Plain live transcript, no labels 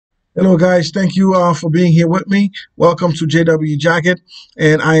Hello, guys. Thank you for being here with me. Welcome to jwjacquet,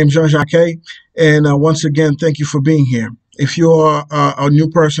 and I am Jacquet. And once again, thank you for being here. If you're a new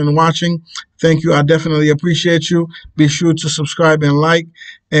person watching, thank you. I definitely appreciate you. Be sure to subscribe and like,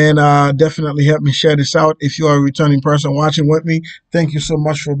 and definitely help me share this out. If you are a returning person watching with me, thank you so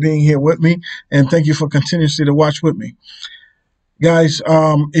much for being here with me, and thank you for continuously to watch with me. Guys,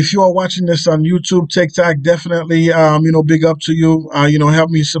 if you are watching this on YouTube, TikTok, definitely, big up to you. Help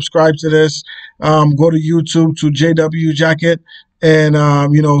me subscribe to this. Go to YouTube to jwjacquet and,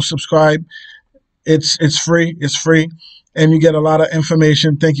 subscribe. It's free. It's free. And you get a lot of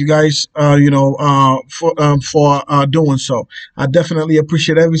information. Thank you guys, for doing so. I definitely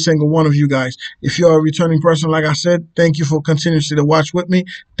appreciate every single one of you guys. If you're a returning person, like I said, thank you for continuously to watch with me.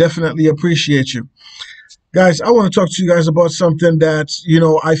 Definitely appreciate you. Guys, I want to talk to you guys about something that,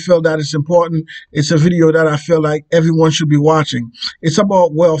 I feel that is important. It's a video that I feel like everyone should be watching. It's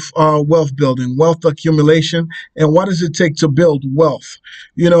about wealth building, wealth accumulation, and what does it take to build wealth?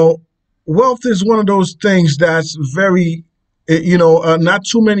 You know, Wealth is one of those things that's very, not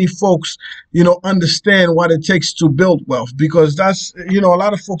too many folks, understand what it takes to build wealth, because that's, a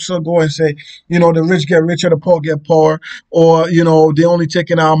lot of folks will go and say, the rich get richer, the poor get poorer, or, they only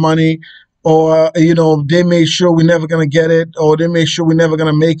taking our money, or they made sure we're never going to get it, or they made sure we're never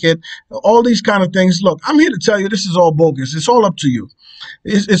going to make it, all these kind of things. Look, I'm here to tell you this is all bogus. It's all up to you.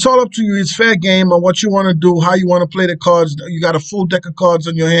 It's all up to you. It's fair game on what you want to do, how you want to play the cards. You got a full deck of cards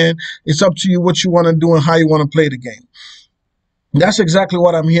in your hand. It's up to you what you want to do and how you want to play the game. That's exactly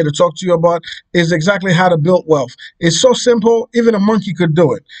what I'm here to talk to you about, is exactly how to build wealth. It's so simple, even a monkey could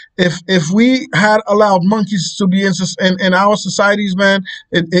do it. If we had allowed monkeys to be in our societies, man,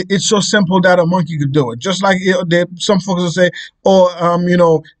 it's so simple that a monkey could do it. Just like some folks will say, or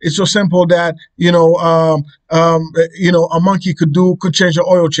it's so simple that a monkey could change an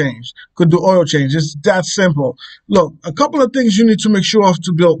oil change, could do oil change. It's that simple. Look, a couple of things you need to make sure of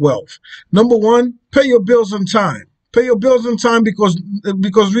to build wealth. Number one, pay your bills on time. Pay your bills on time, because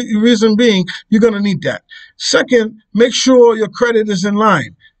reason being, you're going to need that. Second, make sure your credit is in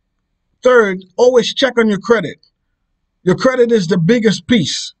line. Third, always check on your credit. Your credit is the biggest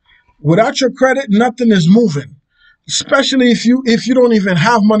piece. Without your credit, nothing is moving, especially if you don't even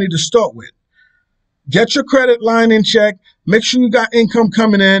have money to start with. Get your credit line in check. Make sure you got income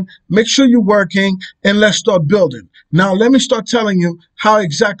coming in. Make sure you're working, and let's start building. Now, let me start telling you how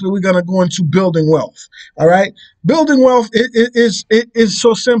exactly we're going to go into building wealth. All right. Building wealth is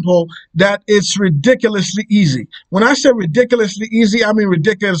so simple that it's ridiculously easy. When I say ridiculously easy, I mean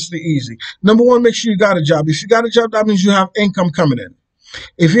ridiculously easy. Number one, make sure you got a job. If you got a job, that means you have income coming in.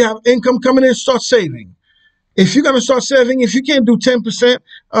 If you have income coming in, start saving. If you're going to start saving, if you can't do 10%,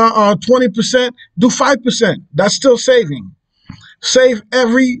 20%, do 5%. That's still saving. Save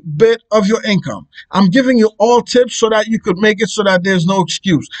every bit of your income. I'm giving you all tips so that you could make it, so that there's no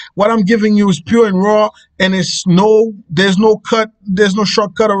excuse. What I'm giving you is pure and raw, and there's no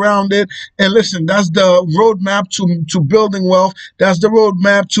shortcut around it. And listen, that's the roadmap to building wealth. That's the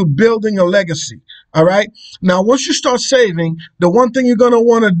roadmap to building a legacy. All right. Now, once you start saving, the one thing you're going to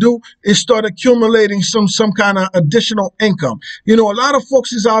want to do is start accumulating some kind of additional income. A lot of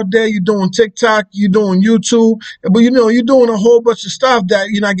folks is out there, you're doing TikTok, you're doing YouTube, but you're doing a whole bunch of stuff that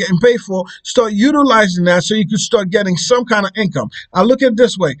you're not getting paid for. Start utilizing that so you can start getting some kind of income. I look at it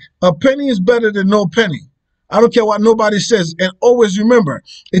this way: a penny is better than no penny. I don't care what nobody says. And always remember,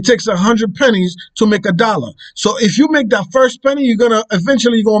 it takes 100 pennies to make a dollar. So if you make that first penny,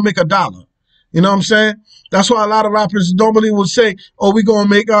 eventually make a dollar. You know what I'm saying? That's why a lot of rappers normally will say, "Oh, we're gonna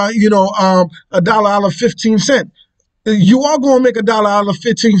make a dollar out of 15 cents." You are gonna make a dollar out of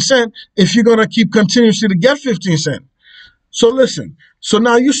 15 cents if you're gonna keep continuously to get 15 cents. So listen. So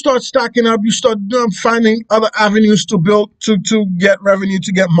now you start stacking up. You start finding other avenues to build to get revenue,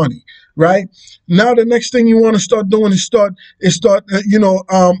 to get money. Right now, the next thing you want to start doing is start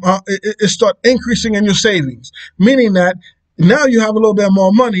increasing in your savings, meaning that now you have a little bit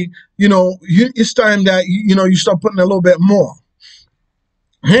more money. It's time that you start putting a little bit more.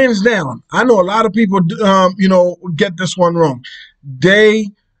 Hands down, I know a lot of people get this one wrong. They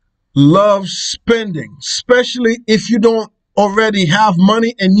love spending, especially if you don't already have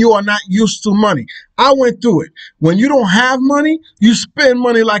money and you are not used to money. I went through it. When you don't have money, you spend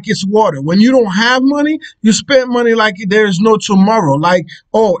money like it's water. When you don't have money, you spend money like there's no tomorrow. Like,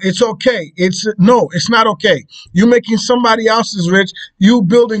 oh, it's okay. No, it's not okay. You're making somebody else's rich. You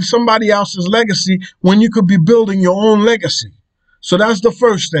building somebody else's legacy when you could be building your own legacy. So that's the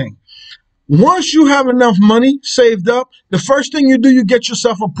first thing. Once you have enough money saved up, the first thing you do, you get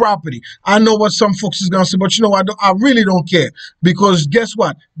yourself a property. I know what some folks is gonna say, but you know, I really don't care, because guess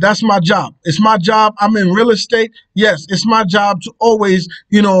what? That's my job. It's my job. I'm in real estate. Yes, it's my job to always,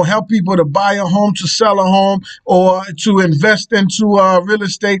 help people to buy a home, to sell a home, or to invest into real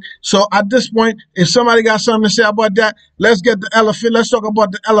estate. So at this point, if somebody got something to say about that, let's get the elephant. Let's talk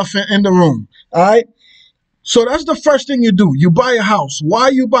about the elephant in the room. All right. So that's the first thing you do. You buy a house. Why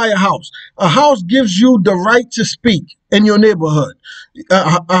you buy a house? A house gives you the right to speak in your neighborhood.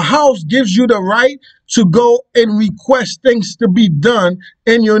 A house gives you the right to go and request things to be done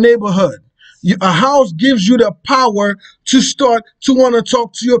in your neighborhood. A house gives you the power to start to want to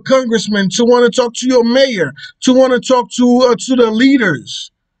talk to your congressman, to want to talk to your mayor, to want to talk to the leaders.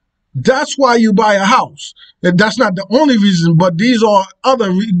 That's why you buy a house. That's not the only reason, but these are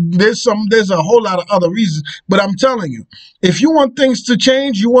other. There's a whole lot of other reasons. But I'm telling you, if you want things to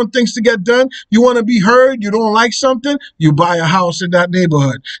change, you want things to get done, you want to be heard, you don't like something, you buy a house in that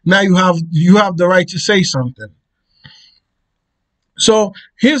neighborhood. Now you have the right to say something. So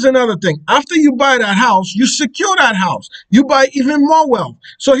here's another thing. After you buy that house, you secure that house. You buy even more wealth.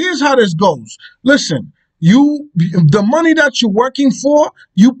 So here's how this goes. Listen, the money that you're working for,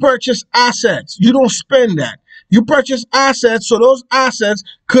 you purchase assets. You don't spend that. You purchase assets, so those assets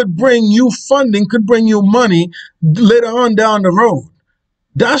could bring you funding, could bring you money later on down the road.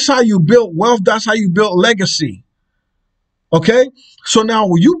 That's how you build wealth. That's how you build legacy. Okay, so now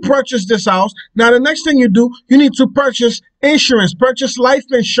when you purchase this house, now the next thing you do, you need to purchase insurance, purchase life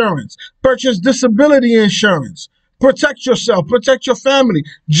insurance, purchase disability insurance, protect yourself, protect your family,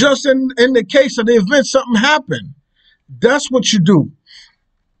 just in the case of the event something happened. That's what you do.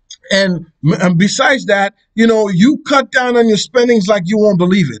 And besides that, you cut down on your spendings like you won't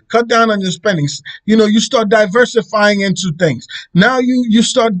believe it. Cut down on your spendings. You start diversifying into things. Now you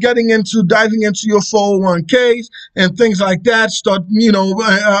start diving into your 401ks and things like that. Start,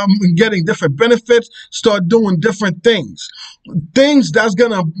 getting different benefits. Start doing different things. Things that's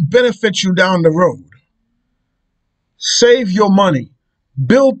going to benefit you down the road. Save your money.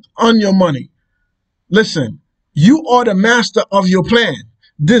 Build on your money. Listen, you are the master of your plan.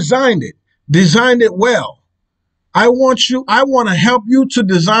 Design it well. I want to help you to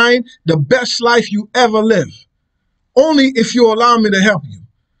design the best life you ever live. Only if you allow me to help you.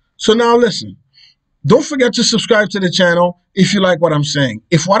 So now listen, don't forget to subscribe to the channel if you like what I'm saying.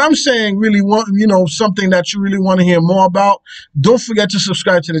 If what I'm saying really something that you really want to hear more about, don't forget to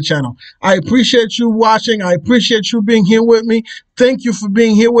subscribe to the channel. I appreciate you watching. I appreciate you being here with me. Thank you for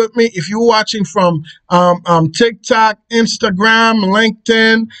being here with me. If you're watching from TikTok, Instagram,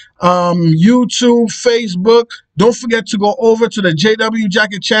 LinkedIn, YouTube, Facebook, don't forget to go over to the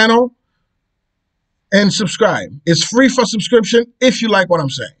jwjacquet channel and subscribe. It's free for subscription if you like what I'm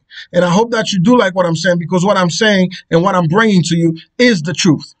saying. And I hope that you do like what I'm saying, because what I'm saying and what I'm bringing to you is the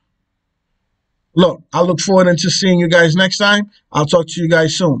truth. Look, I look forward to seeing you guys next time. I'll talk to you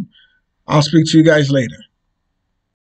guys soon. I'll speak to you guys later.